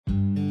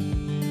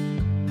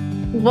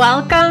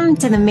Welcome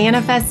to the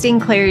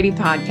Manifesting Clarity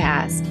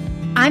Podcast.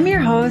 I'm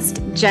your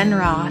host, Jen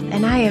Roth,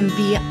 and I am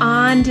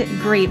beyond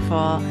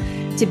grateful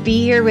to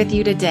be here with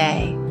you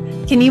today.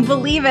 Can you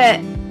believe it?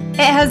 It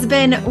has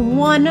been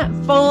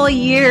 1 full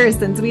year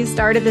since we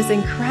started this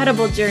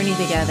incredible journey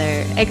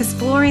together,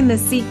 exploring the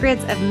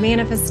secrets of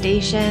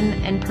manifestation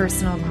and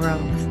personal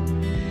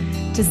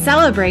growth. To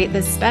celebrate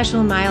this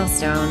special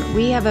milestone,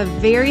 we have a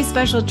very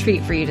special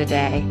treat for you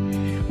today.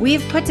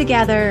 We've put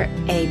together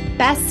a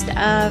Best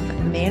of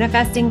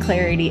Manifesting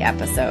Clarity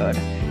episode.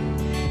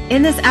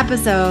 In this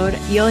episode,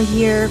 you'll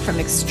hear from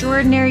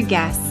extraordinary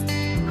guests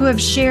who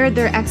have shared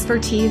their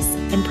expertise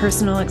and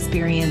personal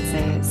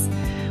experiences.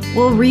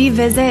 We'll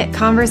revisit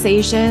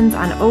conversations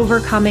on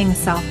overcoming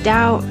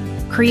self-doubt,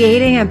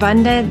 creating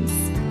abundance,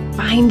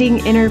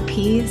 finding inner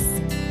peace,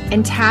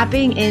 and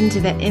tapping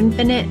into the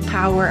infinite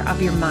power of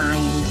your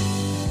mind.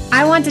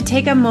 I want to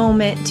take a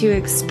moment to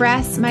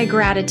express my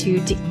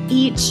gratitude to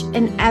each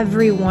and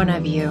every one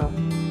of you.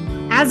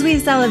 As we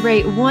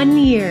celebrate 1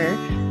 year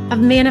of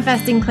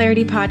Manifesting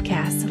Clarity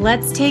Podcast,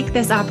 let's take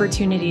this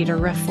opportunity to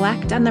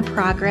reflect on the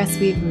progress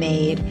we've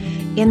made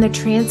and the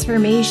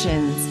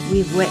transformations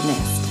we've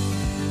witnessed.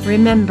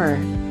 Remember,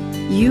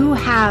 you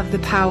have the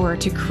power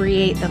to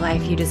create the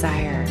life you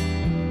desire.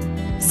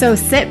 So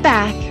sit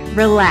back,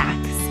 relax,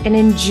 and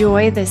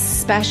enjoy this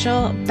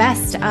special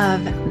Best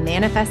of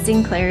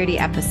Manifesting Clarity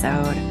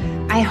episode.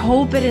 I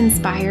hope it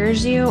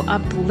inspires you,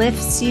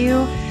 uplifts you,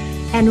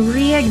 and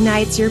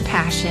reignites your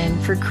passion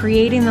for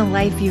creating the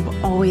life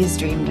you've always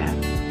dreamed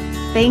of.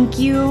 Thank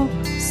you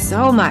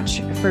so much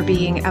for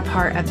being a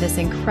part of this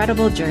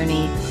incredible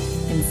journey,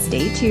 and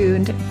stay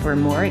tuned for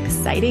more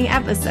exciting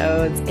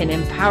episodes and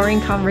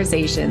empowering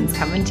conversations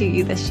coming to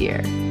you this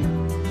year.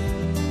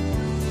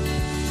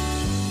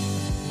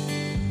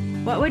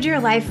 What would your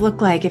life look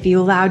like if you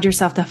allowed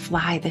yourself to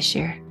fly this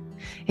year?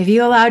 If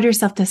you allowed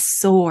yourself to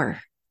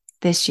soar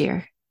this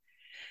year?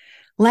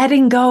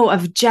 Letting go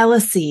of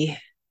jealousy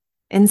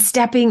and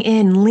stepping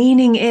in,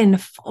 leaning in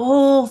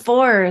full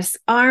force,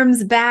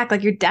 arms back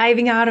like you're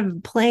diving out of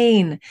a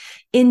plane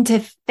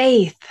into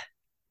faith.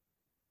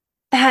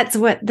 That's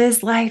what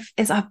this life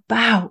is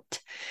about.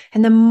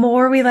 And the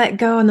more we let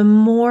go and the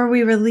more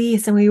we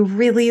release and we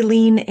really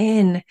lean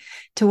in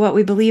to what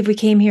we believe we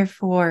came here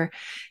for,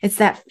 it's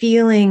that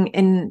feeling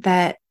and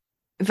that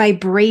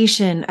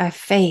vibration of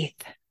faith,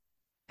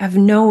 of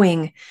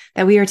knowing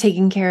that we are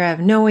taken care of,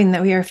 knowing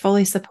that we are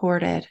fully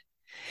supported,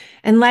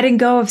 and letting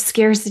go of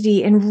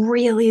scarcity and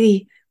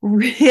really,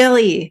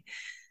 really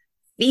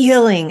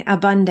feeling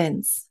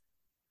abundance.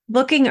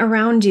 Looking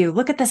around you,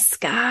 look at the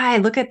sky,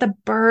 look at the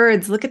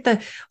birds, look at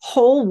the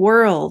whole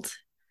world.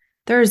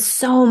 There's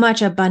so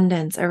much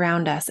abundance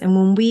around us. And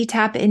when we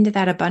tap into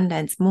that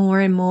abundance, more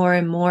and more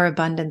and more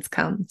abundance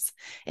comes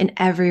in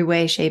every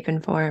way, shape,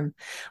 and form.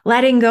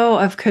 Letting go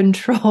of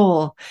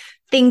control,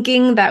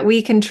 thinking that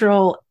we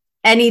control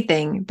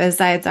anything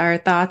besides our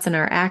thoughts and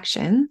our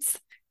actions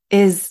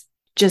is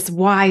just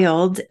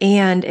wild.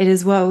 And it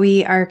is what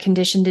we are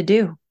conditioned to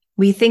do.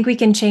 We think we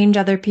can change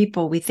other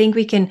people. We think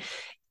we can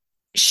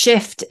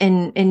shift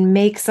and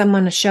make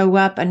someone show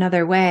up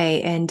another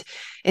way. And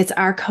it's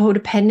our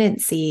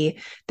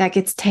codependency that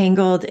gets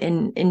tangled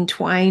and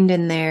entwined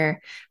in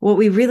there. What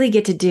we really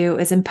get to do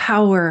is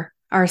empower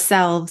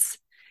ourselves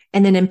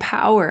and then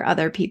empower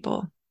other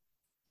people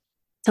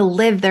to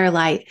live their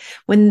light.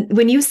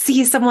 When you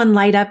see someone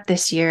light up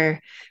this year,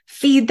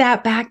 feed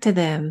that back to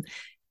them.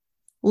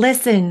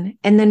 Listen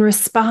and then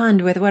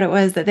respond with what it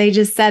was that they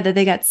just said that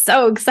they got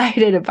so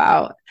excited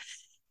about.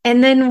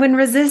 And then when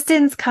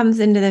resistance comes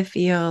into the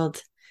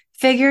field,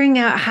 figuring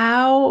out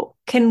how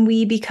can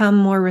we become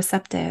more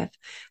receptive?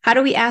 How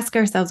do we ask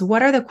ourselves,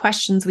 what are the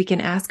questions we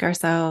can ask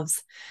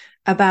ourselves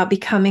about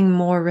becoming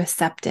more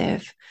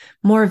receptive,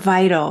 more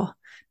vital,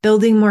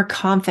 building more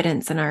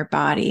confidence in our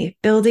body,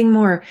 building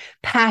more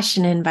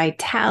passion and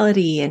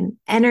vitality and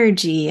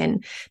energy?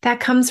 And that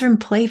comes from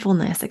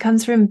playfulness. It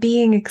comes from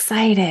being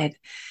excited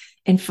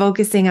and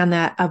focusing on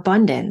that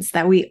abundance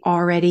that we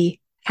already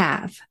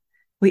have.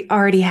 We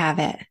already have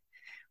it.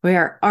 We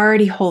are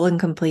already whole and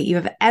complete. You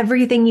have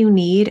everything you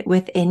need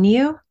within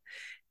you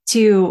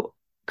to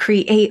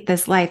create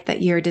this life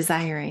that you're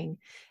desiring.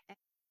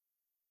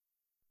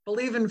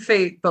 Believe in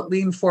fate, but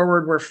lean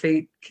forward where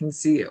fate can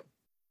see you.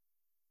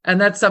 And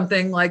that's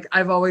something like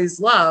I've always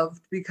loved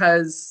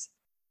because,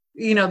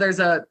 there's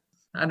I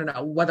don't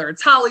know, whether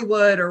it's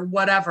Hollywood or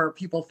whatever,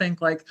 people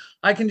think like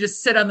I can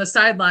just sit on the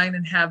sideline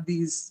and have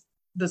this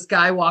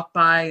guy walk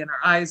by and our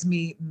eyes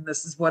meet and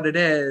this is what it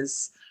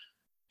is.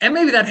 And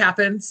maybe that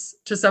happens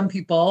to some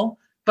people,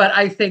 but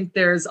I think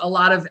there's a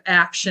lot of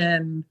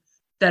action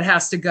that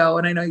has to go.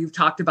 And I know you've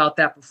talked about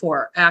that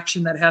before,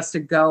 action that has to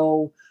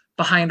go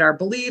behind our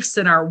beliefs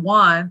and our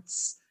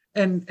wants.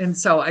 And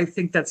so I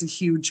think that's a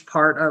huge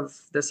part of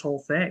this whole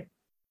thing.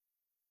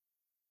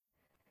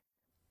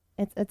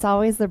 It's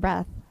always the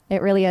breath.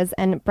 It really is.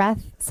 And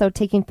breath, so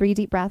taking 3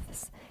 deep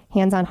breaths,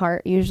 hands on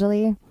heart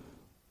usually,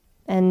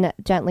 and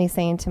gently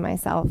saying to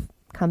myself,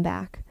 come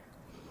back.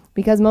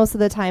 Because most of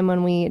the time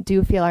when we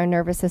do feel our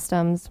nervous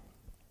systems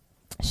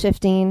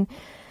shifting,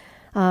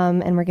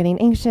 and we're getting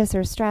anxious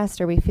or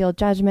stressed, or we feel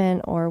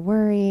judgment or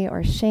worry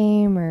or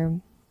shame, or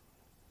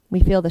we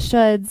feel the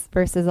shoulds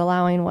versus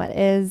allowing what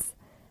is,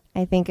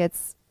 I think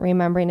it's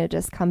remembering to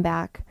just come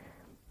back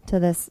to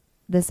this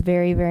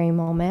very, very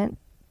moment.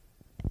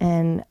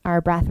 And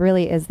our breath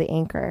really is the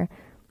anchor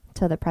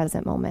to the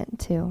present moment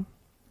too.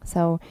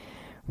 So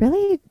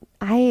really,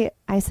 I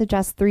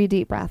suggest 3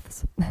 deep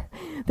breaths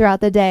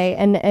throughout the day.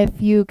 And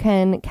if you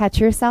can catch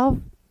yourself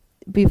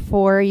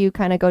before you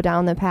kind of go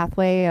down the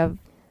pathway of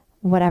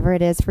whatever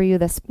it is for you,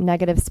 this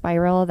negative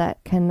spiral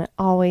that can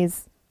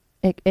always,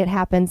 it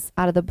happens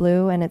out of the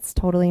blue and it's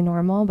totally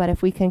normal. But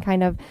if we can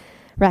kind of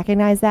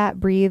recognize that,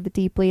 breathe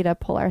deeply to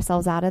pull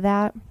ourselves out of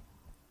that,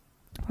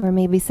 or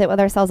maybe sit with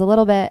ourselves a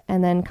little bit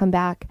and then come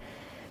back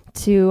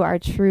to our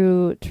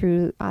true,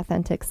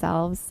 authentic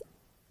selves,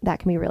 that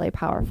can be really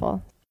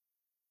powerful.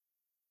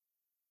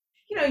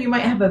 You might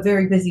have a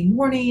very busy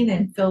morning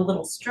and feel a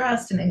little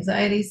stressed and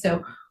anxiety.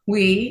 So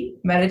we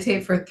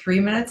meditate for 3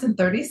 minutes and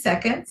 30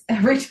 seconds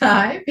every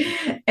time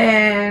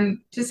and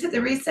just hit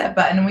the reset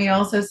button. And we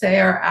also say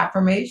our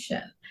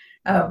affirmation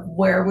of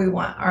where we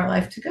want our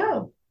life to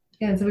go.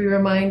 And so we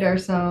remind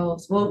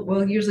ourselves,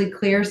 we'll usually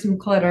clear some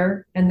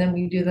clutter, and then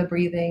we do the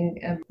breathing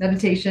and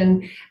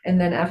meditation and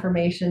then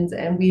affirmations.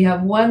 And we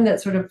have one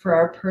that's sort of for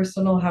our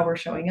personal, how we're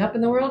showing up in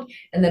the world,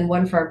 and then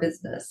one for our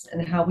business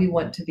and how we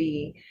want to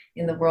be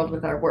in the world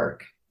with our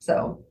work.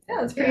 So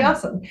yeah, it's pretty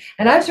awesome.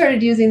 And I've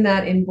started using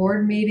that in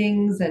board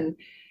meetings and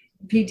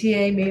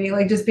PTA meeting,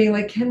 like just being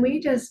like, can we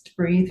just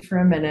breathe for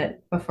a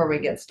minute before we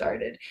get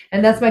started?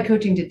 And that's my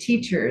coaching to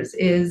teachers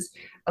is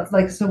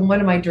like, so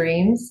one of my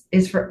dreams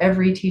is for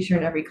every teacher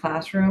in every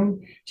classroom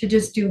to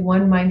just do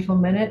 1 mindful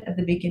minute at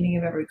the beginning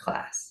of every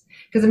class.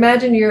 Because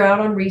imagine you're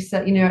out on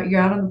recess,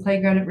 you're out on the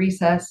playground at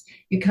recess,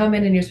 you come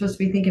in and you're supposed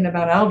to be thinking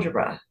about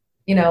algebra,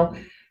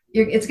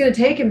 it's going to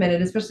take a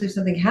minute, especially if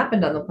something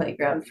happened on the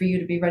playground, for you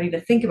to be ready to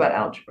think about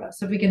algebra.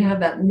 So if we can have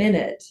that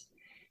minute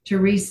to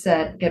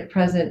reset, get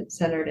present,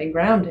 centered, and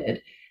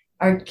grounded,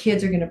 our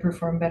kids are going to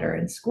perform better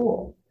in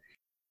school.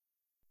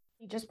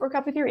 You just broke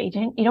up with your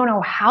agent. You don't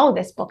know how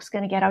this book's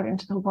going to get out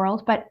into the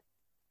world, but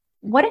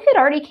what if it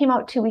already came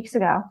out 2 weeks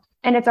ago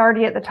and it's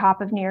already at the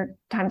top of New York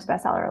Times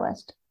bestseller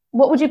list?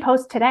 What would you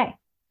post today?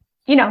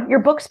 Your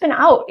book's been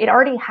out. It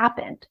already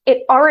happened.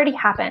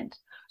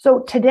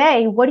 So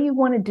today, what do you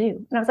want to do?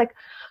 And I was like,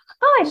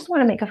 I just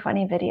want to make a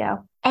funny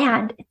video.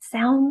 And it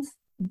sounds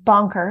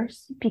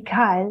bonkers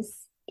because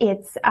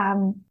it's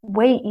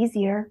way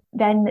easier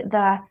than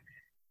the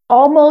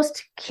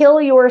almost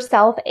kill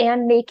yourself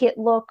and make it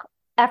look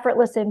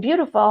effortless and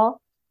beautiful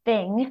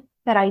thing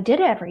that I did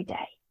every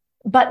day.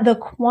 But the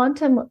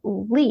quantum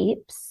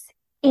leaps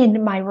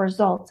in my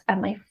results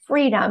and my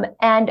freedom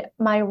and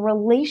my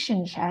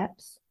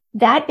relationships,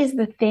 that is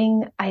the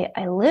thing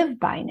I live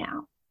by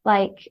now.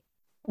 Like,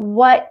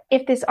 what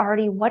if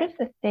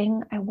the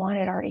thing I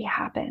wanted already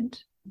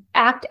happened?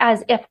 Act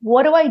as if,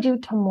 what do I do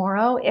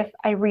tomorrow if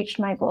I reached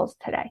my goals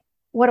today?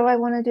 What do I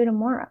want to do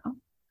tomorrow?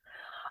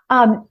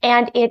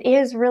 And it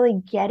is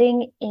really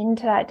getting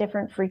into that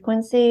different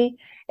frequency.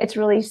 It's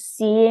really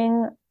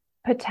seeing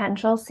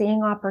potential,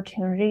 seeing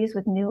opportunities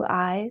with new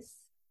eyes.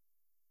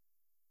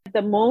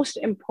 The most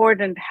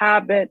important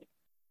habit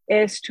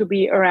is to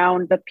be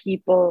around the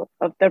people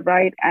of the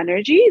right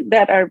energy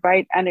that are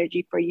right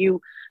energy for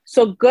you.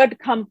 So good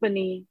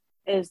company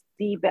is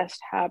the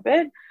best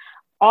habit.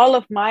 All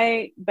of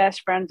my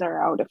best friends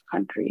are out of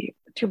country.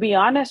 To be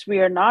honest, we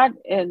are not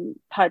in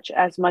touch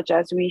as much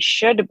as we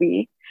should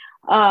be.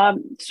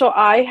 So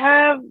I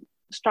have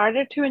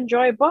started to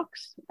enjoy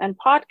books and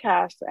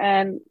podcasts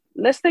and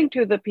listening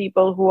to the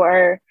people who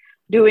are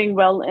doing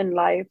well in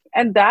life.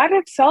 And that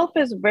itself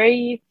is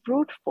very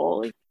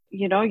fruitful.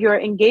 You're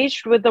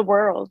engaged with the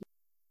world.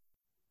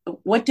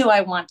 What do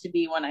I want to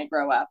be when I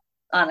grow up?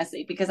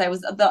 Honestly, because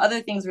the other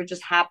things were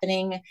just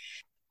happening.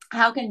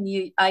 How can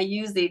I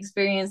use the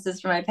experiences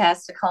from my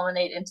past to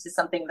culminate into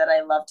something that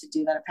I love to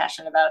do, that I'm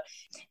passionate about?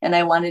 And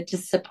I wanted to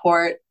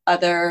support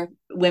other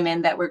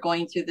women that were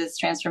going through this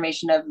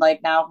transformation of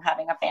like now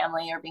having a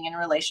family or being in a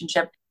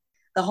relationship.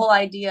 The whole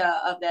idea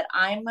of that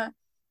I'm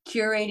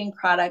curating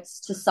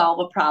products to solve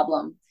a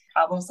problem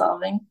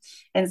solving.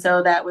 And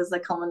so that was the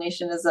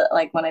culmination as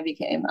like when I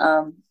became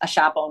a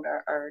shop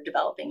owner or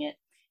developing it.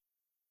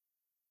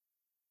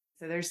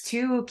 So there's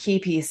 2 key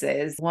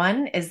pieces.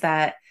 One is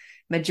that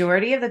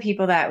majority of the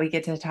people that we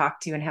get to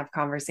talk to and have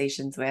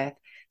conversations with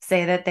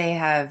say that they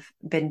have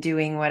been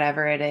doing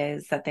whatever it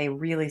is that they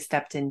really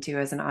stepped into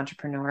as an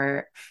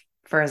entrepreneur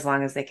for as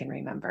long as they can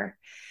remember.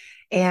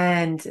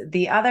 And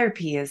the other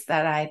piece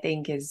that I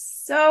think is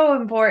so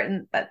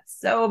important that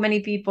so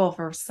many people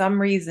for some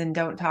reason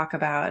don't talk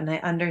about, and I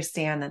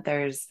understand that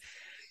there's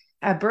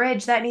a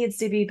bridge that needs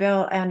to be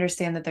built. I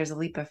understand that there's a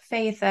leap of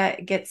faith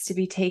that gets to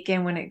be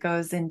taken when it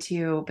goes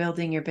into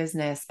building your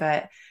business,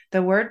 but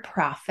the word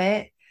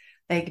profit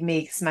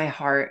makes my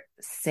heart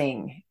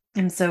sing.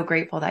 I'm so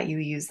grateful that you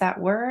use that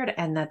word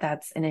and that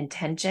that's an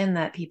intention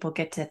that people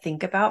get to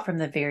think about from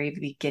the very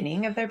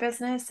beginning of their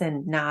business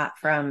and not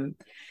from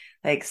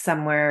like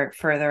somewhere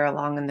further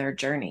along in their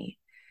journey.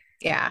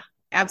 Yeah,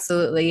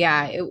 absolutely.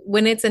 Yeah.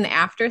 When it's an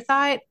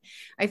afterthought,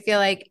 I feel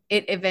like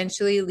it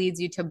eventually leads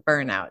you to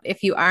burnout.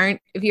 If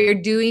you're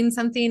doing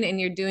something and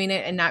you're doing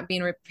it and not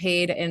being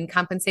paid and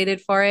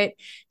compensated for it,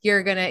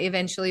 you're going to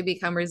eventually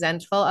become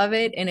resentful of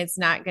it, and it's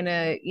not going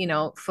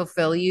to,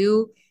 fulfill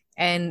you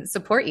and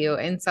support you.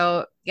 And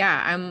so,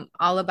 yeah, I'm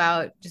all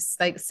about just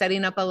like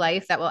setting up a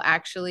life that will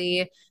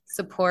actually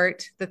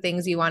support the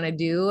things you want to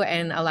do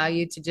and allow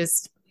you to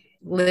just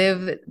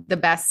live the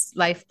best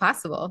life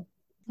possible.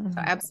 So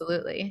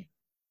absolutely.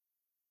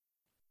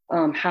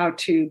 How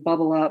to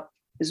bubble up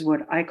is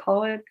what I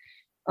call it.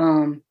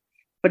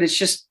 But it's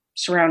just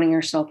surrounding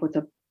yourself with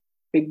a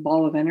big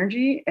ball of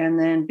energy and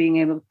then being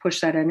able to push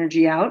that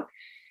energy out.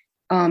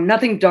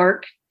 Nothing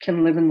dark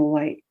can live in the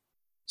light.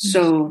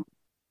 So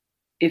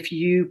if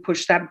you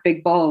push that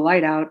big ball of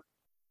light out,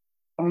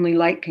 only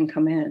light can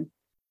come in.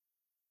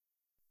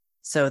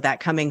 So that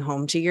coming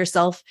home to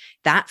yourself,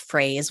 that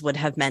phrase would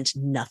have meant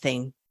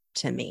nothing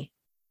to me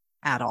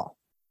at all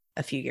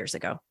a few years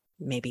ago,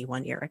 maybe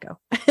 1 year ago.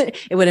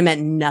 It would have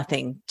meant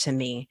nothing to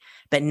me.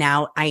 But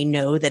now I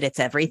know that it's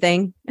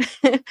everything.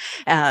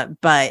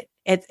 But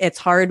it's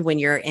hard when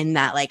you're in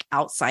that like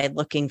outside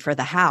looking for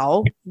the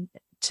how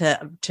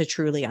to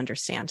truly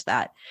understand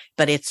that.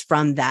 But it's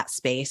from that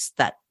space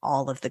that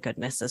all of the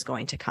goodness is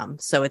going to come.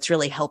 So it's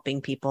really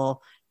helping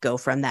people go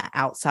from that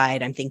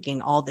outside. I'm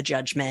thinking all the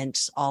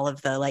judgment, all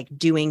of the like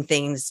doing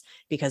things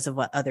because of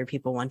what other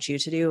people want you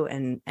to do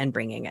and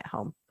bringing it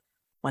home.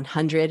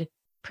 100%.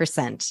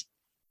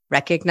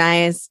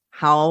 Recognize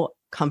how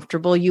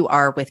comfortable you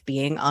are with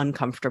being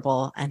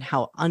uncomfortable and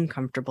how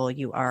uncomfortable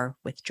you are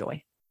with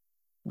joy.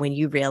 When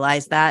you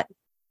realize that,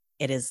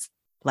 it is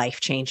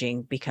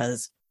life-changing,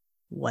 because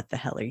what the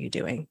hell are you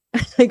doing?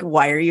 Like,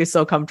 why are you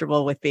so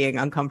comfortable with being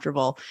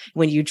uncomfortable?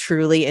 When you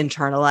truly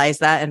internalize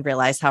that and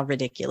realize how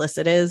ridiculous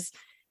it is,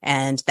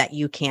 and that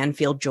you can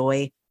feel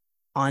joy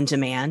on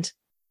demand,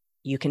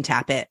 you can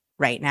tap it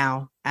right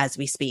now as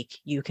we speak.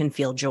 You can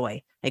feel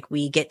joy. Like,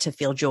 we get to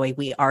feel joy.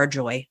 We are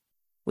joy.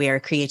 We are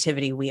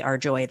creativity. We are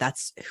joy.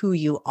 That's who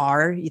you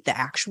are, the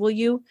actual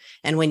you.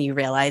 And when you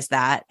realize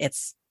that,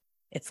 it's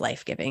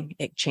life-giving.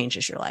 It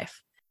changes your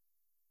life.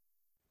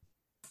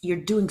 You're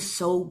doing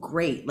so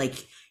great.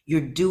 Like,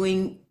 you're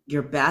doing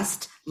your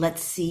best.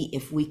 Let's see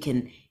if we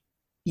can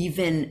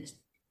even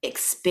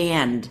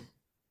expand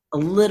a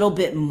little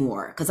bit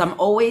more. Because I'm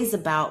always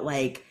about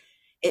like,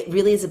 it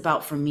really is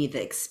about, for me,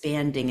 the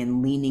expanding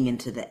and leaning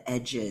into the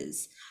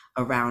edges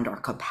around our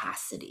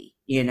capacity,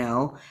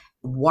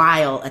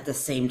 while at the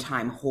same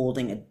time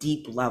holding a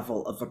deep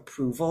level of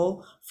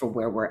approval for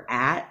where we're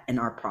at in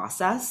our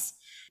process.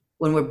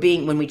 When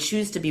we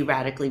choose to be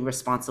radically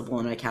responsible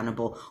and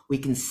accountable, we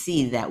can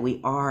see that we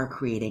are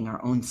creating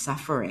our own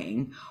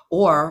suffering,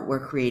 or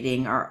we're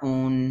creating our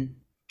own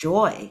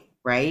joy,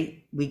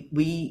 right?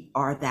 We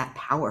are that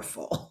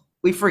powerful.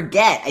 We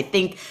forget. I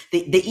think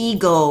the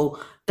ego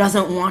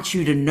doesn't want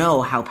you to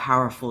know how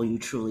powerful you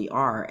truly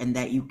are, and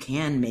that you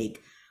can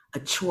make a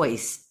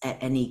choice at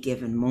any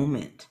given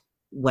moment,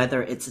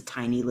 whether it's a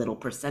tiny little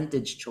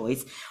percentage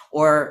choice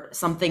or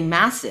something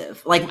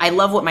massive. Like, I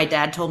love what my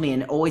dad told me,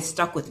 and it always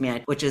stuck with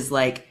me, which is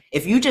like,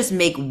 if you just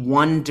make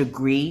 1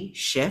 degree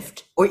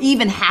shift, or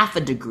even half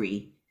a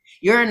degree,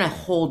 you're in a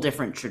whole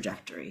different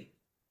trajectory.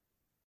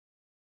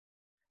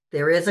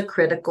 There is a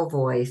critical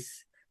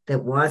voice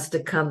that wants to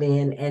come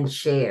in and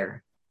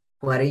share.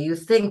 What are you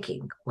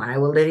thinking? Why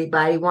will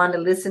anybody want to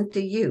listen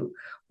to you?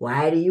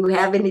 Why do you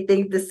have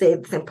anything to say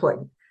that's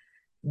important?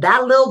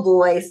 That little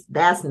voice,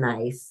 that's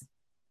nice.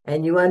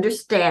 And you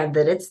understand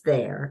that it's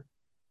there.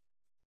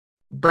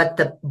 But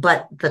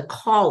the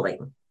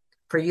calling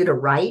for you to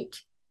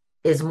write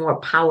is more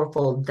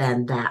powerful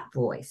than that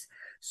voice.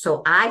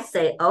 So I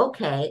say,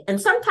 okay. And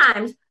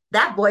sometimes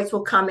that voice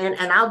will come in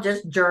and I'll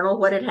just journal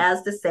what it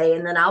has to say,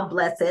 and then I'll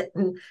bless it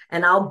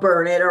and I'll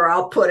burn it, or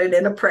I'll put it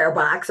in a prayer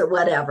box or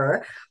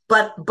whatever.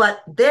 But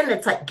then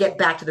it's like, get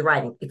back to the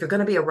writing. If you're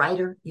going to be a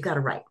writer, you got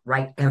to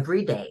write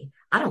every day.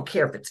 I don't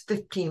care if it's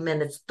 15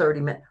 minutes,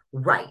 30 minutes,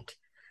 write.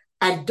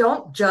 And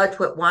don't judge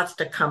what wants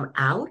to come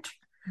out,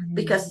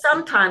 because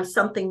sometimes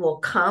something will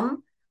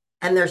come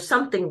and there's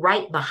something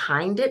right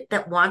behind it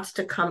that wants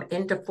to come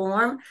into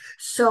form.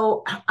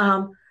 So,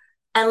 and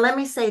let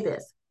me say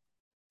this.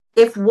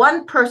 If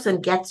one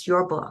person gets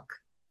your book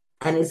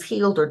and is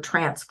healed or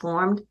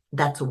transformed,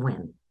 that's a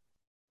win.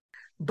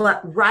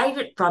 But write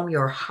it from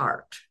your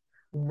heart.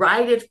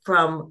 Write it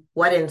from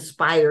what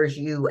inspires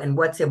you and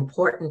what's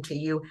important to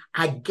you.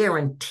 I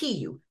guarantee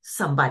you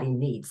somebody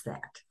needs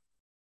that.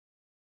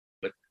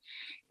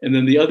 And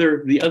then the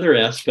other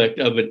aspect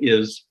of it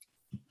is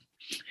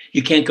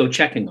you can't go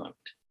checking on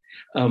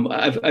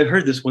it. I've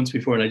heard this once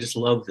before, and I just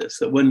love this,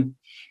 that when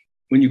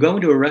you go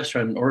into a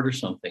restaurant and order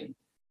something,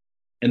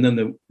 and then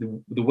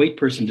the wait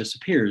person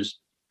disappears,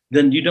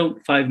 then you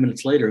don't 5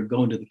 minutes later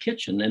go into the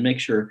kitchen and make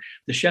sure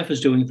the chef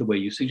is doing it the way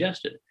you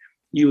suggested.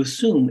 You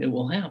assume it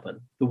will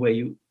happen the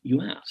way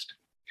you asked.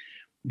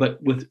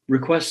 But with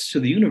requests to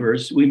the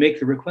universe, we make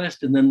the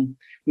request, and then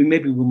we'll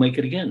make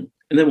it again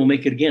And then we'll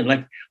make it again.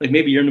 Like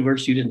maybe you're in the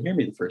verse, you didn't hear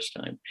me the first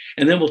time.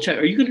 And then we'll check,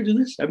 are you going to do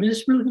this? I mean, is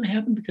this really going to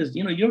happen? Because,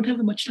 you don't have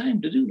that much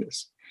time to do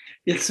this.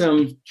 It's,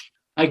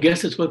 I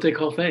guess it's what they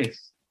call faith.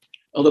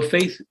 Although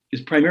faith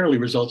is primarily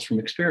results from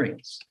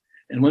experience.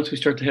 And once we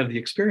start to have the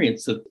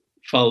experience that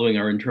following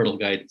our internal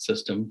guidance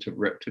system to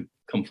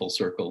come full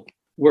circle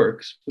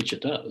works, which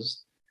it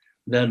does,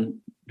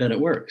 then it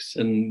works.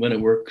 And when it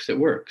works, it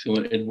works. And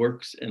when it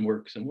works and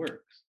works and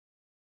works.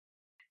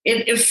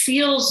 It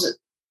feels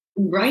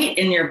right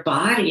in your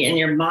body and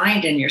your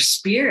mind and your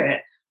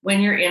spirit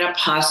when you're in a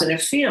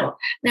positive field.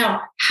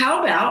 Now,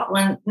 how about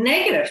when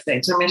negative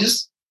things? I mean,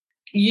 just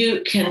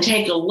you can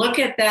take a look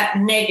at that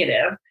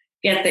negative,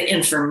 get the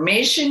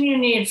information you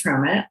need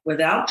from it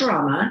without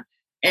drama,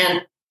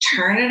 and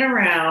turn it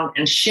around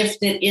and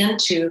shift it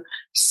into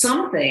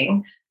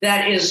something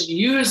that is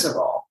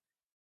usable.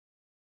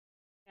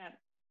 Can't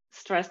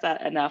stress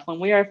that enough. When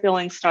we are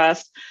feeling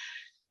stressed,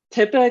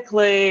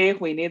 typically,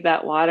 we need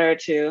that water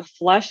to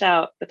flush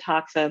out the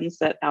toxins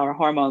that our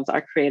hormones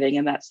are creating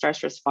in that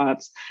stress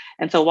response.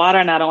 And so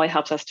water not only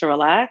helps us to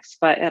relax,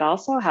 but it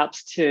also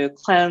helps to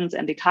cleanse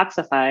and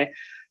detoxify,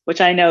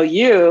 which I know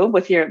you,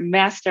 with your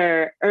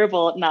master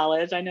herbal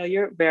knowledge, I know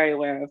you're very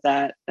aware of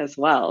that as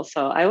well.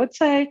 So I would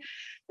say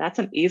that's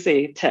an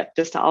easy tip,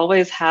 just to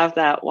always have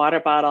that water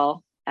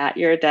bottle at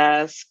your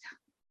desk,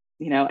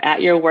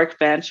 at your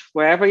workbench,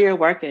 wherever you're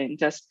working.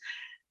 Just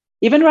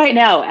even right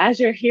now, as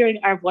you're hearing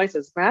our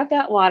voices, grab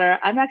that water.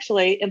 I'm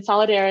actually in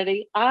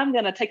solidarity. I'm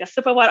going to take a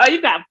sip of water. Oh,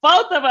 you got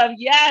both of them.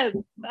 Yes,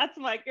 that's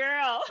my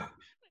girl.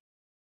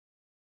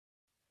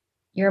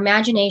 Your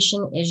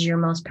imagination is your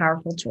most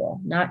powerful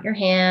tool, not your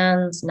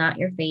hands, not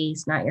your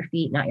face, not your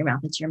feet, not your mouth.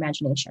 It's your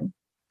imagination.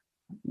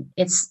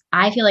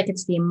 I feel like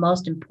it's the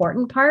most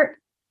important part,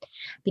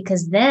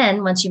 because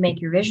then once you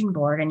make your vision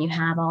board and you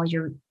have all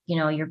your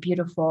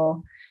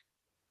beautiful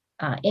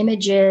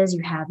images,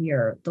 you have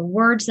the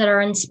words that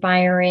are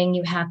inspiring,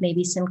 you have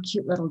maybe some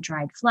cute little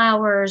dried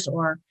flowers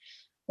or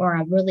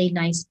a really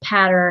nice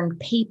patterned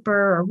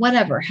paper or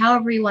whatever,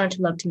 however you want it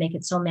to look, to make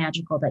it so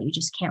magical that you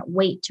just can't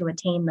wait to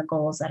attain the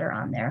goals that are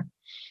on there.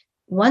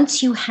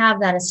 Once you have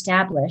that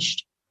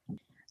established,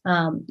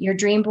 your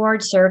dream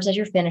board serves as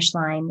your finish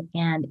line,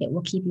 and it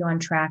will keep you on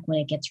track when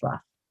it gets rough,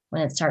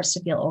 when it starts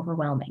to feel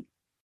overwhelming.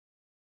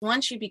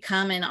 Once you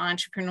become an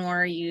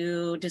entrepreneur,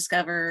 you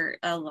discover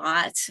a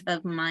lot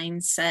of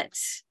mindset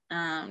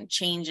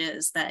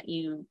changes that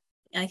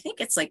I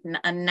think it's like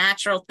a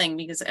natural thing,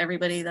 because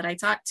everybody that I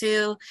talk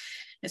to,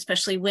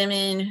 especially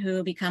women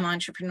who become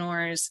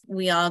entrepreneurs,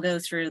 we all go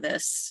through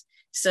this.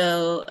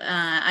 So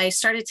I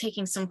started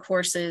taking some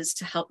courses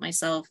to help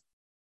myself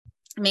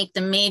make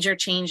the major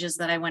changes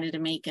that I wanted to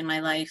make in my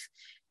life.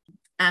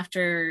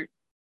 After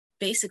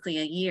basically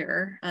a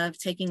year of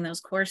taking those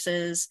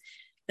courses,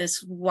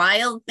 this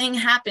wild thing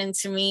happened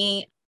to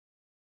me.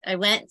 I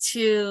went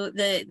to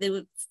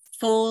the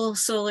full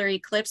solar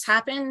eclipse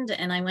happened,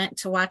 and I went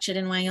to watch it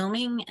in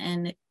Wyoming.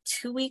 And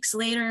 2 weeks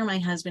later, my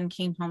husband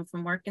came home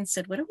from work and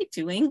said, "What are we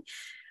doing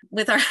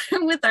with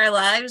our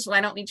lives?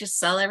 Why don't we just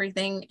sell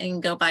everything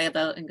and go buy a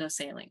boat and go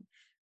sailing?"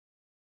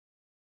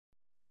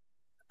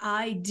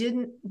 I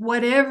didn't,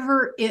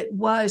 whatever it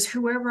was,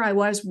 whoever I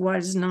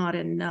was not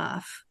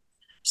enough.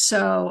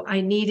 So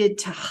I needed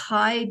to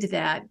hide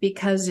that,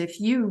 because if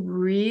you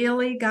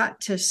really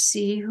got to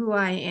see who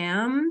I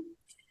am,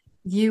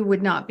 you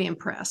would not be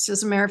impressed.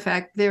 As a matter of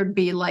fact, there'd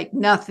be like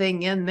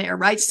nothing in there,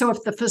 right? So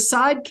if the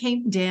facade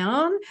came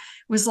down, it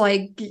was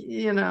like,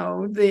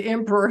 the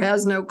emperor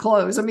has no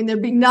clothes. I mean,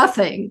 there'd be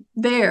nothing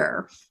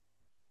there.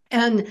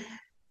 And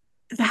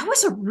that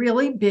was a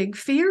really big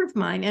fear of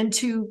mine. And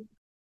to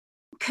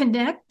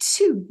connect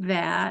to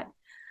that,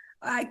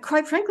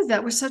 quite frankly,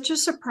 that was such a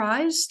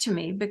surprise to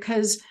me,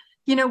 because,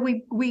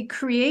 we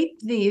create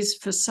these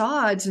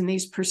facades and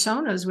these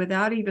personas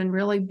without even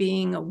really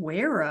being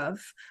aware of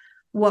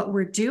what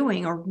we're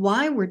doing or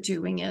why we're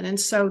doing it. And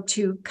so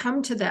to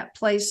come to that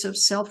place of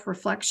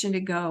self-reflection,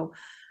 to go,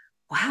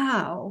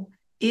 wow,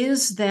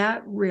 is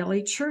that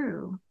really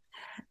true?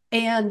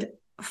 And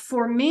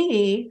for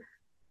me,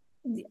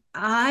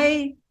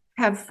 I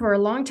have for a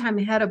long time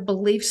had a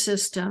belief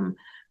system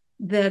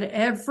that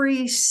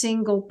every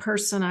single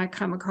person I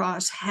come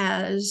across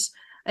has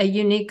a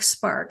unique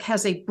spark,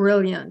 has a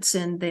brilliance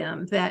in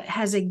them, that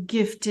has a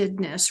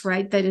giftedness,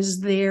 right? That is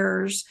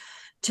theirs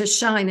to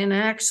shine. And I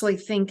actually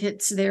think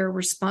it's their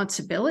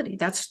responsibility.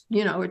 That's,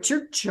 it's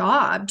your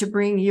job to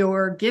bring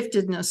your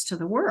giftedness to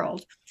the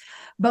world.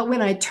 But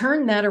when I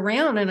turn that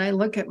around and I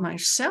look at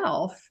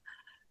myself,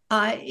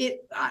 I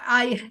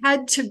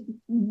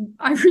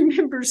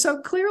remember so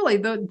clearly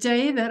the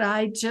day that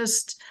I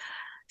just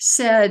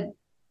said,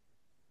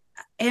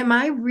 am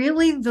I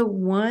really the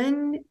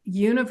one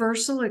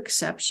universal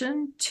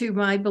exception to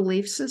my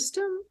belief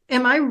system?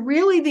 Am I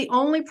really the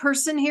only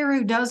person here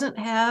who doesn't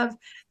have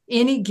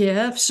any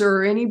gifts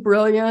or any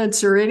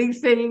brilliance or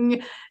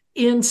anything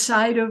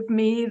inside of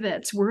me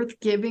that's worth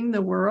giving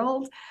the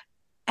world?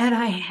 And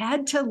I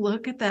had to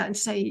look at that and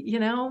say,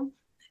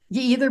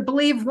 You either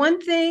believe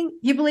one thing,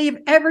 you believe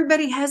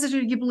everybody has it,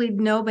 or you believe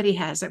nobody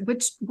has it.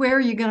 Where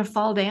are you going to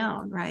fall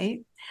down,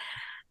 right?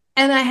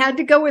 And I had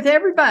to go with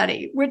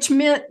everybody, which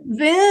meant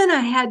then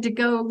I had to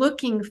go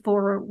looking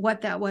for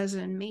what that was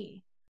in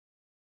me.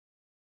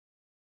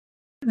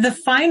 The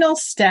final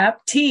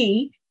step,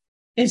 T,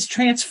 is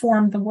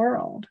transform the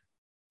world.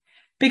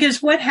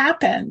 Because what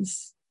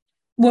happens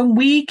when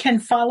we can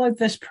follow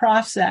this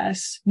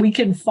process? We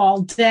can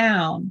fall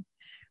down.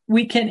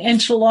 We can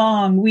inch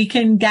along. We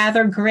can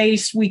gather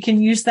grace. We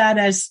can use that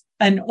as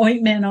an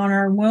ointment on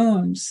our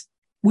wounds.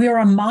 We are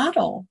a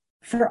model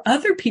for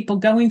other people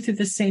going through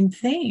the same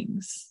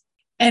things.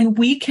 And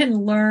we can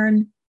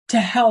learn to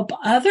help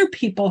other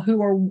people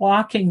who are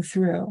walking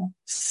through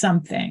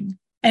something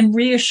and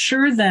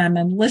reassure them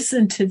and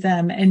listen to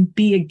them and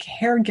be a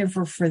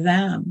caregiver for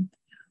them.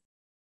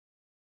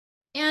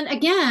 And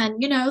again,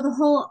 the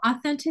whole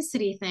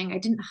authenticity thing, I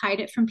didn't hide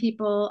it from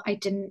people. I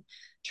didn't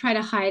try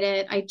to hide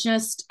it. I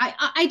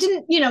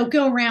didn't,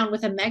 go around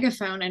with a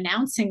megaphone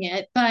announcing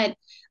it, but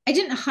I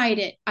didn't hide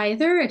it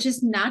either. It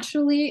just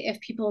naturally,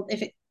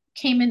 if it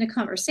came into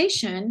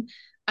conversation,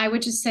 I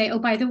would just say, oh,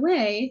 by the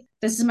way,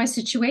 this is my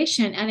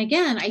situation. And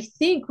again, I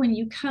think when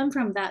you come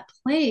from that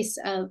place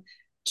of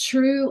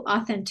true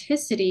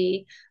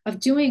authenticity, of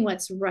doing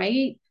what's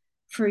right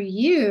for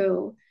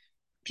you,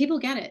 people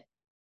get it.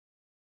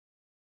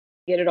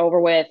 Get it over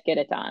with, get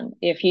it done.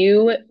 If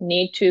you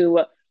need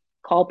to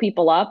call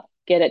people up,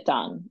 get it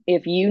done.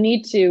 If you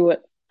need to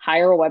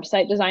hire a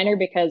website designer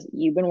because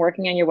you've been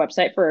working on your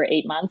website for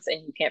 8 months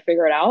and you can't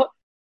figure it out,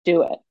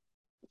 do it.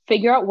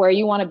 Figure out where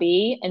you want to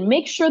be and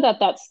make sure that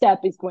that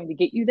step is going to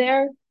get you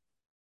there,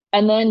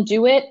 and then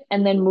do it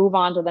and then move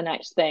on to the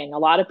next thing. A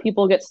lot of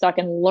people get stuck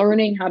in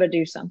learning how to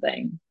do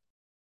something.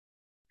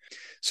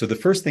 So the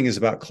first thing is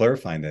about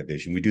clarifying that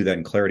vision. We do that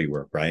in clarity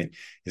work, right?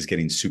 Is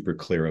getting super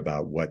clear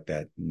about what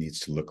that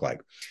needs to look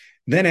like.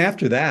 Then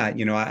after that,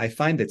 I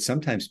find that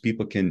sometimes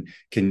people can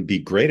be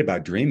great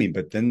about dreaming,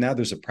 but then now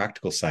there's a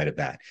practical side of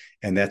that.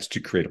 And that's to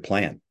create a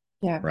plan.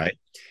 Yeah. Right.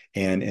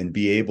 And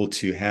be able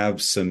to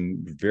have some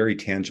very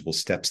tangible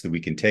steps that we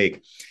can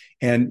take.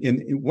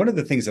 And one of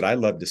the things that I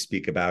love to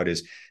speak about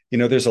is,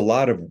 there's a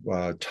lot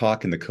of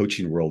talk in the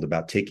coaching world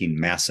about taking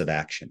massive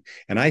action.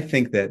 And I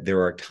think that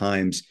there are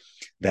times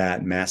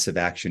that massive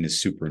action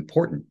is super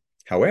important.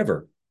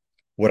 However,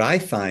 what I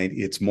find,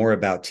 it's more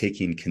about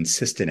taking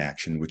consistent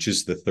action, which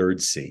is the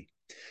third C,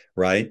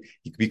 right?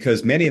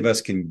 Because many of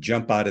us can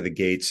jump out of the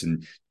gates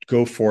and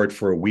go for it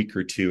for a week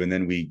or two, and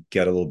then we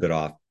get a little bit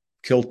off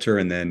kilter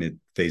and then it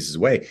phases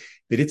away.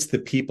 But it's the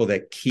people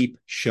that keep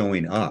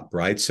showing up,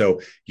 right?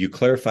 So you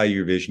clarify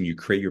your vision, you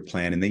create your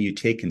plan, and then you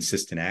take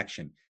consistent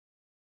action.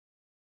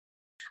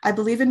 I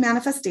believe in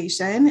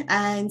manifestation.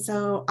 And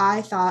so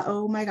I thought,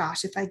 oh my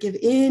gosh, if I give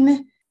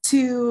in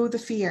to the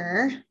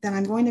fear, then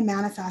I'm going to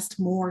manifest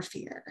more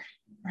fear,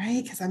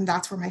 right? Because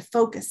that's where my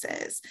focus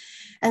is.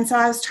 And so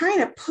I was trying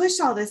to push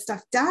all this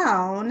stuff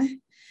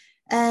down,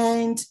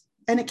 and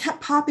it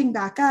kept popping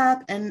back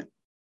up. And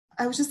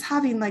I was just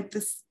having like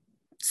this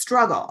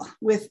struggle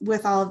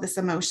with all of this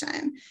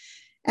emotion.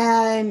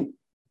 And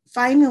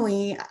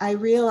finally, I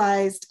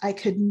realized I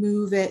could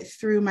move it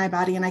through my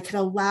body and I could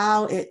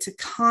allow it to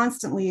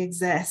constantly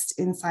exist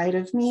inside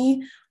of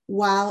me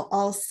while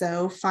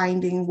also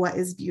finding what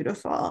is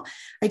beautiful.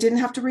 I didn't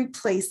have to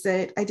replace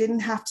it. I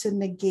didn't have to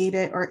negate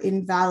it or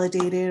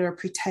invalidate it or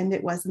pretend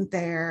it wasn't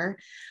there.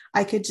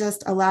 I could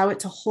just allow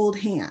it to hold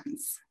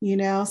hands,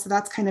 So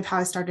that's kind of how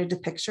I started to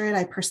picture it.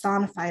 I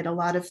personified a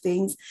lot of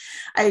things.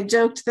 I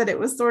joked that it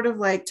was sort of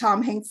like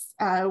Tom Hanks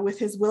with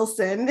his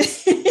Wilson.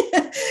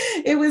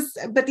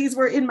 But these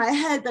were in my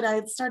head that I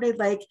had started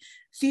like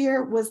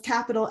fear was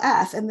capital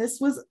F. And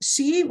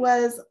she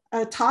was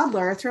a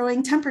toddler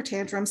throwing temper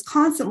tantrums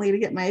constantly to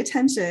get my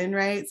attention.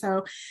 Right.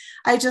 So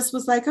I just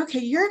was like, okay,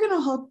 you're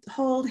going to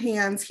hold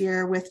hands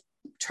here with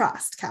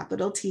trust,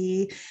 capital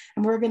T,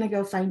 and we're going to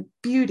go find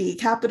beauty,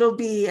 capital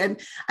B. And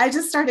I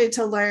just started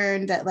to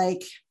learn that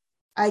like,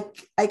 I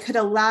could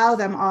allow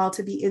them all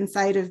to be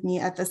inside of me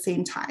at the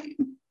same time.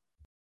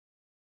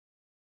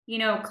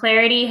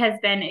 Clarity has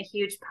been a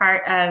huge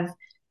part of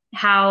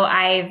how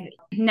I've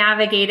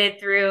navigated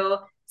through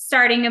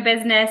starting a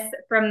business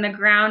from the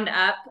ground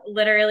up,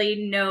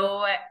 literally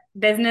no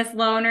business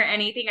loan or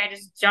anything. I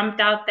just jumped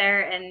out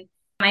there and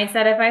I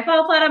said, if I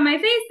fall flat on my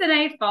face, then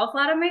I fall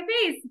flat on my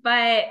face,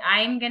 but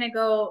I'm going to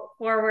go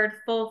forward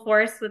full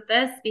force with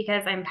this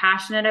because I'm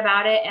passionate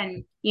about it.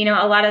 And,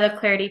 a lot of the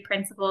clarity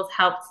principles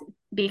helped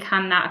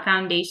become that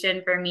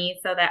foundation for me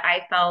so that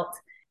I felt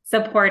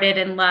supported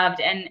and loved.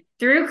 And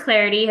through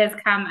clarity has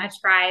come a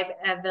tribe,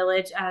 a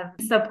village of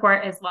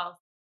support as well.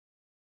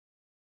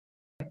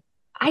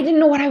 I didn't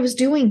know what I was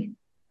doing.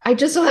 I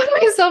just allowed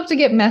myself to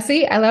get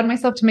messy. I allowed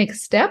myself to make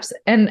steps,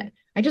 and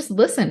I just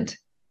listened.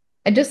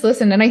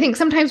 And I think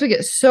sometimes we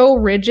get so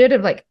rigid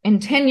of like, in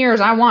 10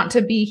 years, I want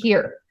to be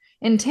here.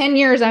 In 10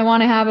 years, I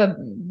want to have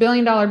 $1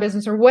 billion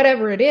business or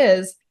whatever it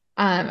is.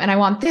 And I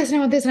want this and I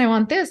want this and I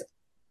want this.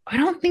 I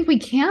don't think we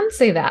can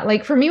say that.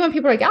 Like for me, when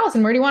people are like,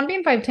 Allison, where do you want to be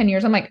in 5-10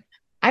 years? I'm like,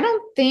 I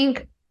don't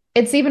think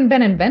it's even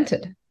been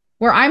invented.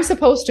 Where I'm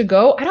supposed to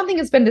go, I don't think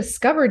it's been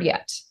discovered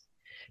yet.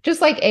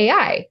 Just like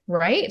AI,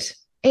 right?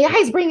 AI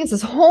is bringing us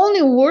this whole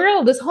new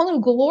world, this whole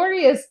new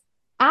glorious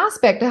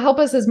aspect to help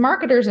us as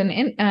marketers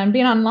and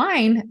being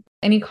online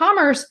and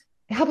e-commerce,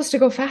 help us to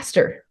go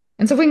faster.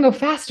 And so if we can go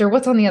faster,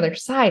 what's on the other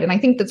side? And I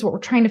think that's what we're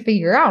trying to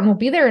figure out. And we'll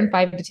be there in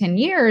 5 to 10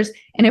 years.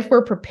 And if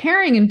we're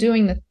preparing and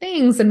doing the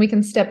things, then we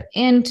can step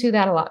into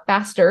that a lot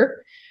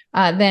faster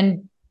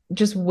than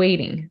just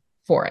waiting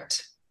for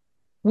it.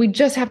 We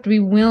just have to be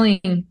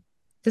willing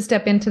to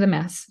step into the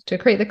mess, to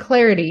create the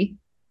clarity.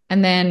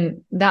 And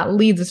then that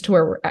leads us to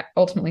where we're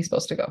ultimately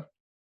supposed to go.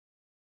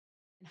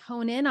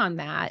 Hone in on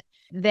that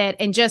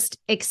and just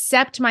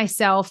accept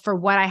myself for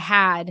what I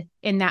had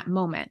in that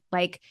moment.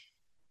 Like,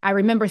 I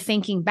remember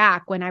thinking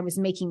back when I was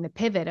making the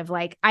pivot of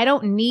like, I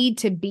don't need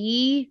to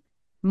be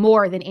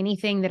more than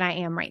anything that I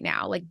am right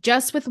now. Like,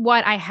 just with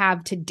what I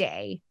have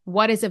today,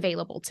 what is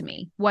available to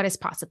me? What is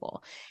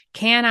possible?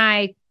 Can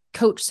I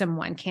coach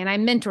someone? Can I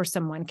mentor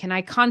someone? Can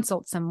I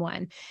consult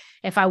someone?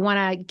 If I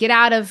want to get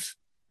out of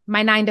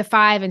my 9 to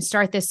 5 and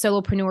start this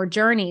solopreneur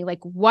journey,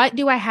 like, what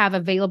do I have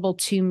available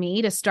to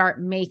me to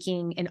start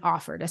making an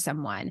offer to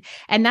someone?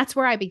 And that's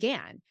where I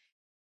began.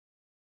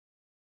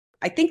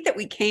 I think that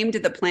we came to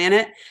the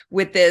planet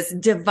with this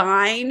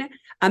divine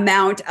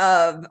amount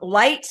of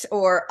light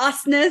or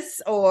usness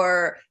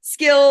or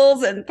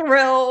skills and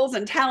thrills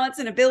and talents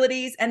and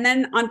abilities. And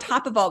then on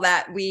top of all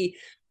that, we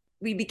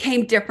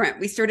became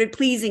different. We started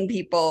pleasing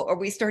people, or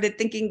we started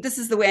thinking, this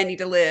is the way I need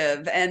to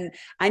live, and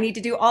I need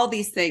to do all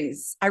these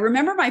things. I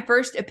remember my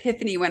first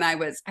epiphany when I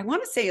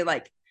want to say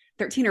like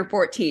 13 or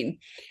 14.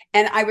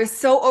 And I was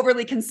so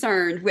overly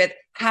concerned with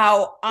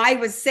how I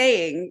was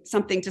saying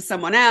something to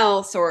someone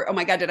else, or, oh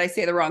my God, did I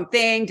say the wrong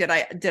thing? Did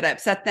I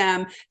upset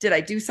them? Did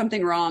I do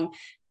something wrong?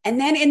 And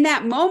then in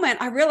that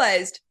moment, I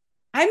realized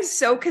I'm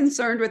so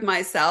concerned with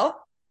myself.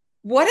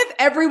 What if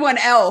everyone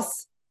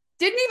else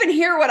didn't even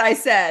hear what I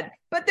said,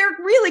 but they're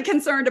really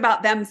concerned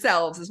about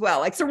themselves as well?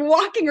 Like, so we're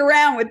walking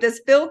around with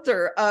this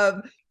filter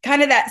of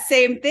kind of that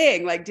same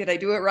thing. Like, did I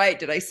do it right?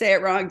 Did I say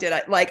it wrong? Did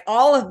I, like,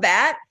 all of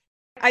that?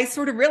 I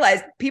sort of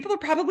realized people are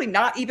probably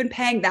not even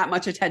paying that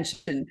much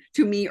attention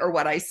to me or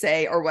what I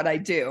say or what I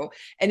do.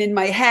 And in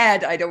my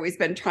head, I'd always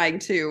been trying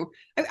to,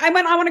 I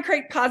want to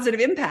create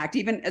positive impact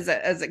even as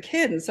a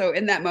kid. And so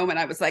in that moment,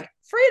 I was like,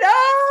 freedom.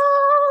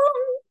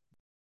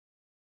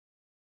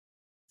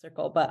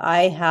 But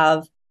I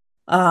have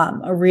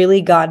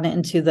really gotten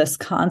into this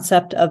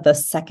concept of the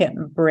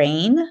second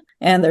brain.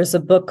 And there's a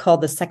book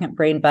called The Second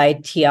Brain by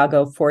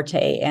Tiago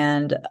Forte.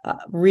 And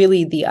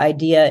really the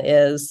idea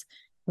is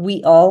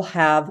we all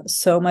have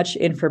so much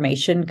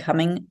information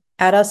coming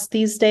at us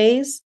these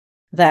days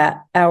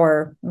that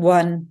our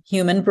one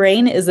human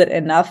brain isn't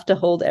enough to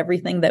hold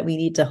everything that we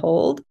need to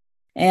hold.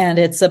 And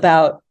it's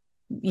about,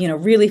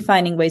 really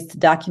finding ways to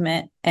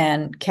document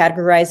and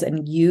categorize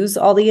and use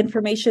all the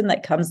information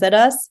that comes at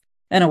us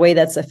in a way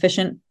that's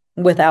efficient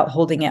without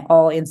holding it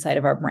all inside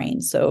of our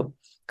brain. So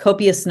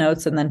copious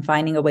notes, and then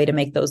finding a way to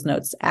make those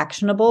notes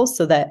actionable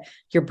so that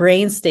your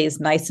brain stays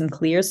nice and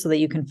clear so that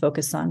you can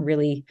focus on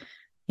really,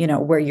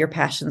 where your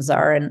passions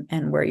are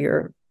and where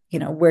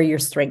your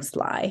strengths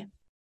lie.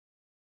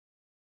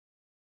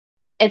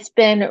 It's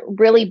been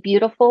really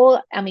beautiful.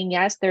 I mean,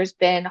 yes, there's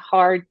been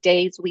hard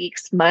days,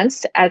 weeks,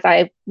 months as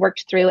I've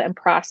worked through and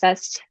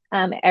processed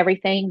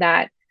everything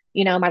that,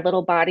 my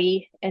little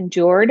body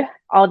endured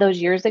all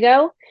those years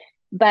ago.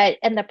 But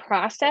in the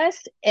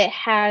process, it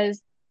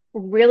has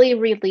really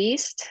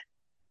released,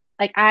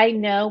 like, I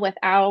know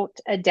without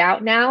a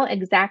doubt now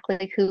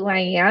exactly who I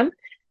am.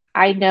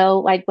 I know,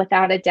 like,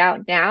 without a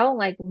doubt now,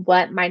 like,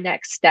 what my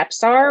next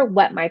steps are,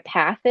 what my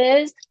path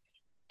is.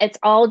 It's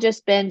all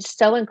just been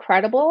so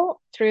incredible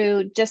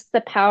through just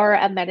the power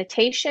of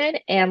meditation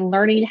and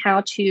learning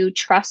how to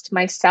trust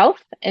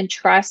myself and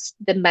trust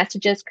the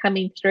messages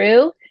coming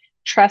through,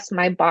 trust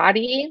my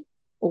body,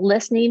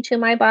 listening to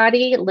my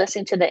body,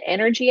 listening to the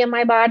energy in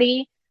my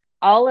body.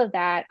 All of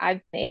that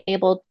I've been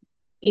able,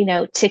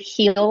 to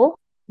heal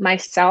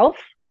myself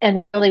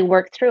and really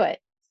work through it.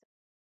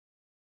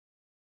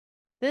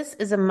 This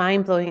is a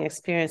mind-blowing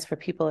experience for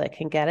people that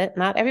can get it.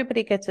 Not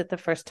everybody gets it the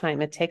first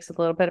time. It takes a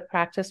little bit of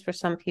practice for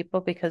some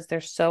people because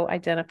they're so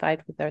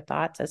identified with their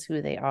thoughts as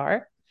who they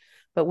are.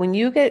 But when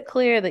you get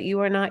clear that you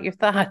are not your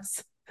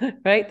thoughts,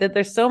 right? That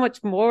there's so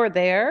much more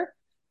there,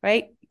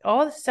 right?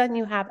 All of a sudden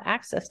you have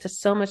access to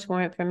so much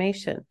more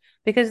information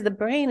because the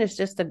brain is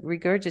just a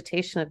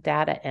regurgitation of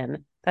data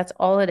in. That's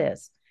all it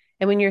is.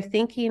 And when you're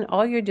thinking,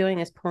 all you're doing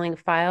is pulling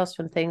files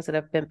from things that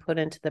have been put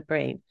into the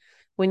brain.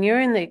 When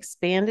you're in the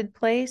expanded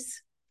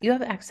place, you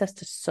have access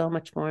to so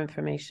much more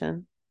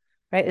information,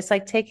 right? It's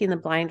like taking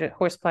the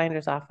horse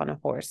blinders off on a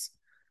horse.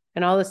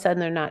 And all of a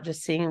sudden, they're not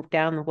just seeing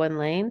down the one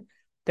lane.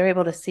 They're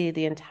able to see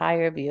the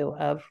entire view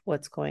of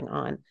what's going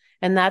on.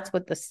 And that's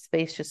what the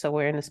spacious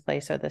awareness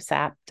place, or the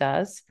SAP,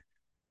 does,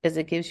 is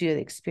it gives you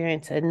the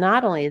experience. And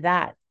not only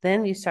that,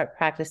 then you start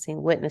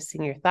practicing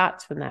witnessing your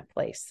thoughts from that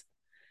place,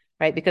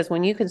 right? Because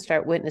when you can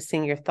start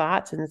witnessing your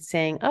thoughts and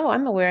saying, oh,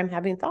 I'm aware I'm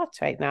having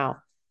thoughts right now,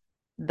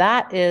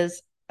 that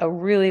is a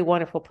really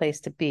wonderful place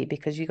to be,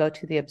 because you go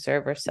to the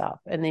observer self,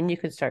 and then you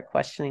can start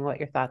questioning what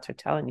your thoughts are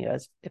telling you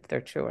as if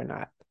they're true or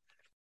not.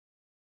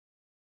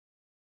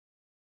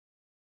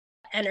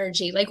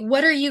 Energy, like,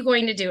 what are you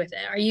going to do with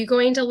it? Are you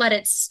going to let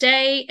it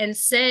stay and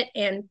sit?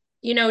 And,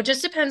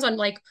 just depends on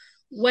like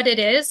what it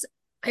is.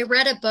 I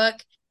read a book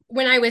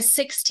when I was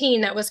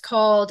 16 that was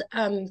called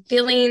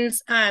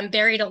Feelings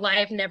Buried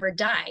Alive Never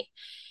Die.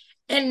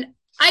 And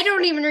I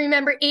don't even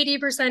remember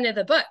 80% of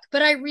the book,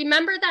 but I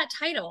remember that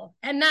title.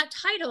 And that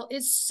title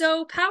is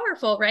so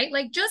powerful, right?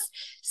 Like, just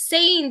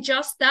saying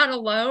just that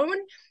alone,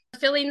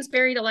 feelings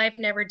buried alive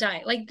never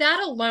die. Like,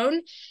 that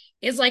alone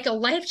is like a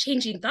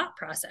life-changing thought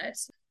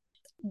process.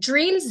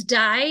 Dreams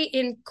die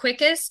in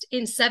quickest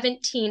in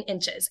 17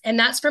 inches, and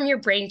that's from your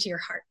brain to your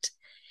heart.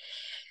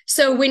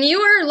 So when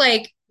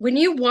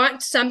you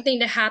want something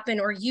to happen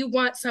or you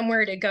want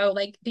somewhere to go,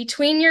 like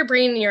between your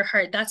brain and your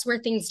heart, that's where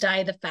things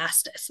die the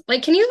fastest.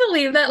 Like, can you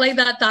believe that? Like,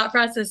 that thought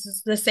process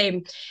is the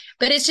same,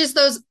 but it's just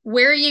those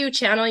where you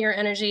channel your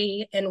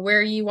energy and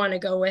where you want to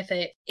go with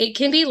it. It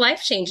can be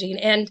life-changing.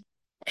 And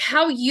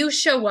how you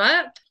show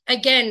up,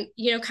 again,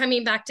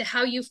 coming back to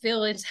how you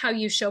feel is how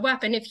you show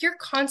up. And if you're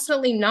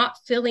constantly not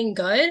feeling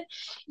good,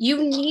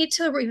 you need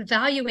to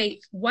reevaluate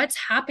what's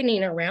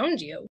happening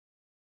around you.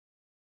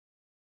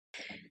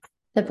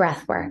 The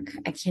breath work.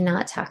 I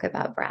cannot talk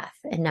about breath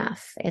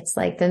enough. It's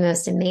like the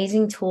most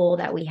amazing tool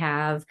that we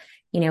have.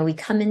 We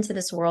come into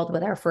this world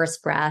with our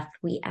first breath.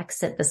 We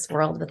exit this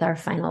world with our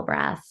final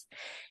breath.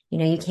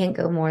 You can't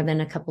go more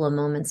than a couple of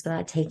moments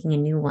without taking a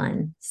new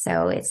one.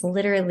 So it's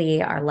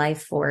literally our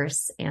life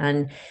force.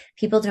 And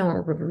people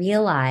don't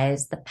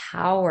realize the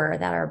power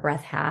that our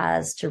breath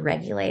has to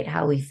regulate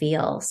how we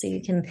feel. So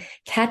you can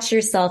catch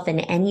yourself in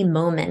any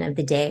moment of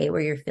the day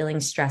where you're feeling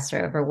stressed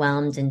or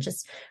overwhelmed, and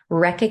just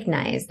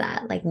recognize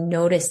that, like,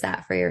 notice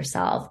that for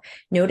yourself.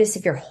 Notice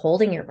if you're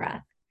holding your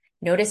breath.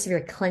 Notice if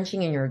you're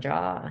clenching in your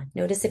jaw.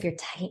 Notice if you're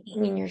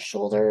tightening in your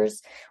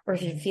shoulders, or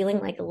if you're feeling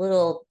like a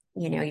little,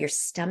 your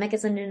stomach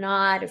is in a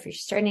knot, if you're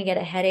starting to get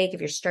a headache,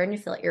 if you're starting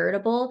to feel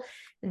irritable.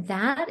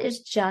 That is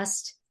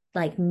just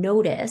like,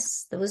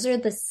 notice. Those are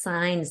the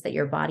signs that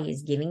your body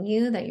is giving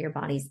you that your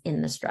body's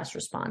in the stress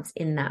response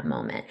in that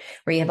moment,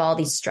 where you have all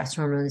these stress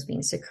hormones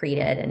being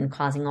secreted and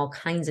causing all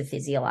kinds of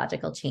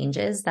physiological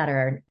changes that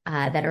are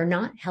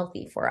not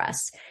healthy for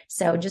us.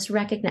 So just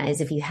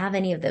recognize if you have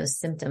any of those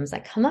symptoms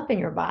that come up in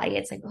your body,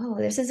 it's like, oh,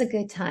 this is a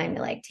good time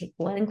to like take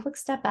one quick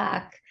step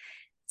back,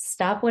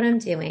 stop what I'm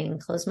doing,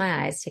 close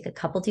my eyes, take a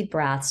couple deep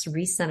breaths,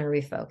 recenter,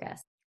 refocus.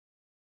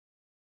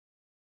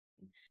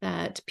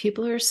 That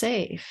people are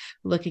safe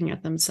looking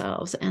at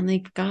themselves, and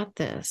they've got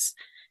this,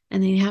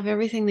 and they have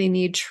everything they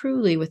need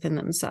truly within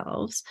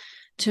themselves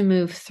to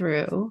move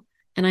through.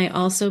 And I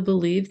also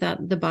believe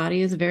that the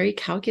body is very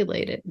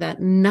calculated,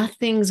 that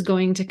nothing's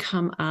going to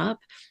come up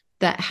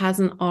that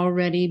hasn't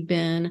already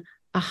been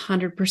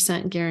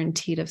 100%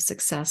 guaranteed of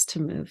success to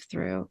move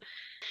through.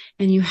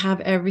 And you have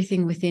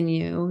everything within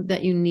you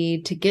that you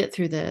need to get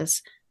through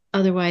this.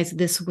 Otherwise,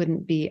 this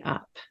wouldn't be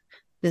up.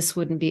 This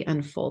wouldn't be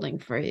unfolding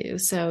for you.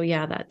 So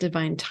yeah, that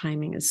divine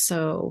timing is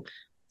so,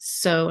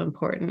 so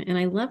important. And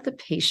I love the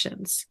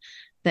patience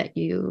that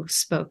you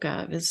spoke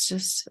of. It's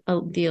just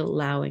the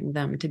allowing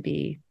them to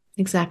be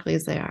exactly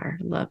as they are.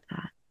 Love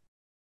that.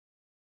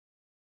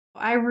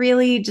 I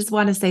really just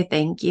want to say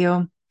thank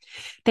you.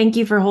 Thank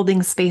you for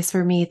holding space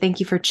for me. Thank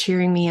you for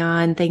cheering me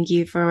on. Thank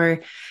you for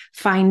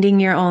finding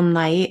your own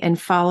light and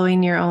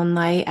following your own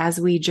light as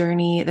we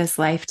journey this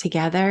life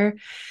together.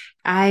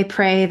 I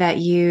pray that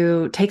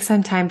you take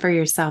some time for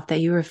yourself,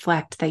 that you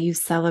reflect, that you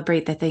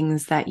celebrate the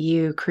things that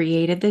you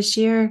created this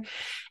year.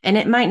 And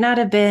it might not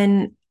have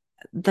been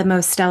the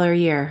most stellar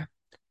year.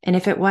 And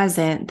if it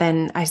wasn't,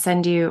 then I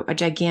send you a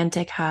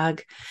gigantic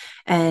hug,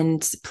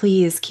 and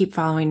please keep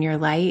following your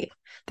light.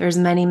 There's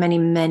many, many,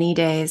 many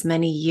days,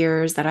 many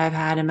years that I've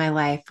had in my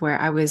life where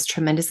I was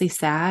tremendously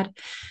sad.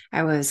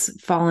 I was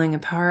falling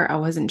apart. I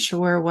wasn't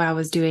sure what I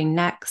was doing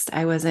next.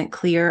 I wasn't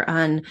clear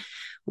on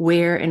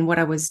where and what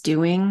I was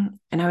doing.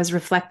 And I was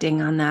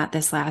reflecting on that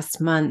this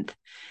last month.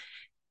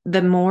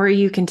 The more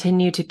you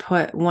continue to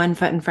put one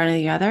foot in front of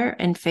the other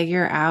and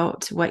figure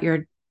out what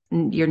your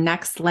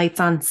next lights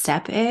on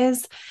step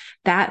is,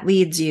 that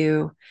leads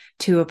you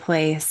to a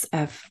place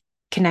of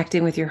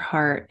connecting with your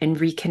heart and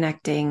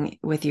reconnecting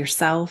with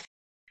yourself.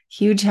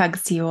 Huge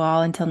hugs to you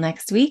all until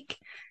next week.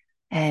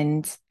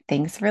 And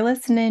thanks for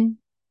listening.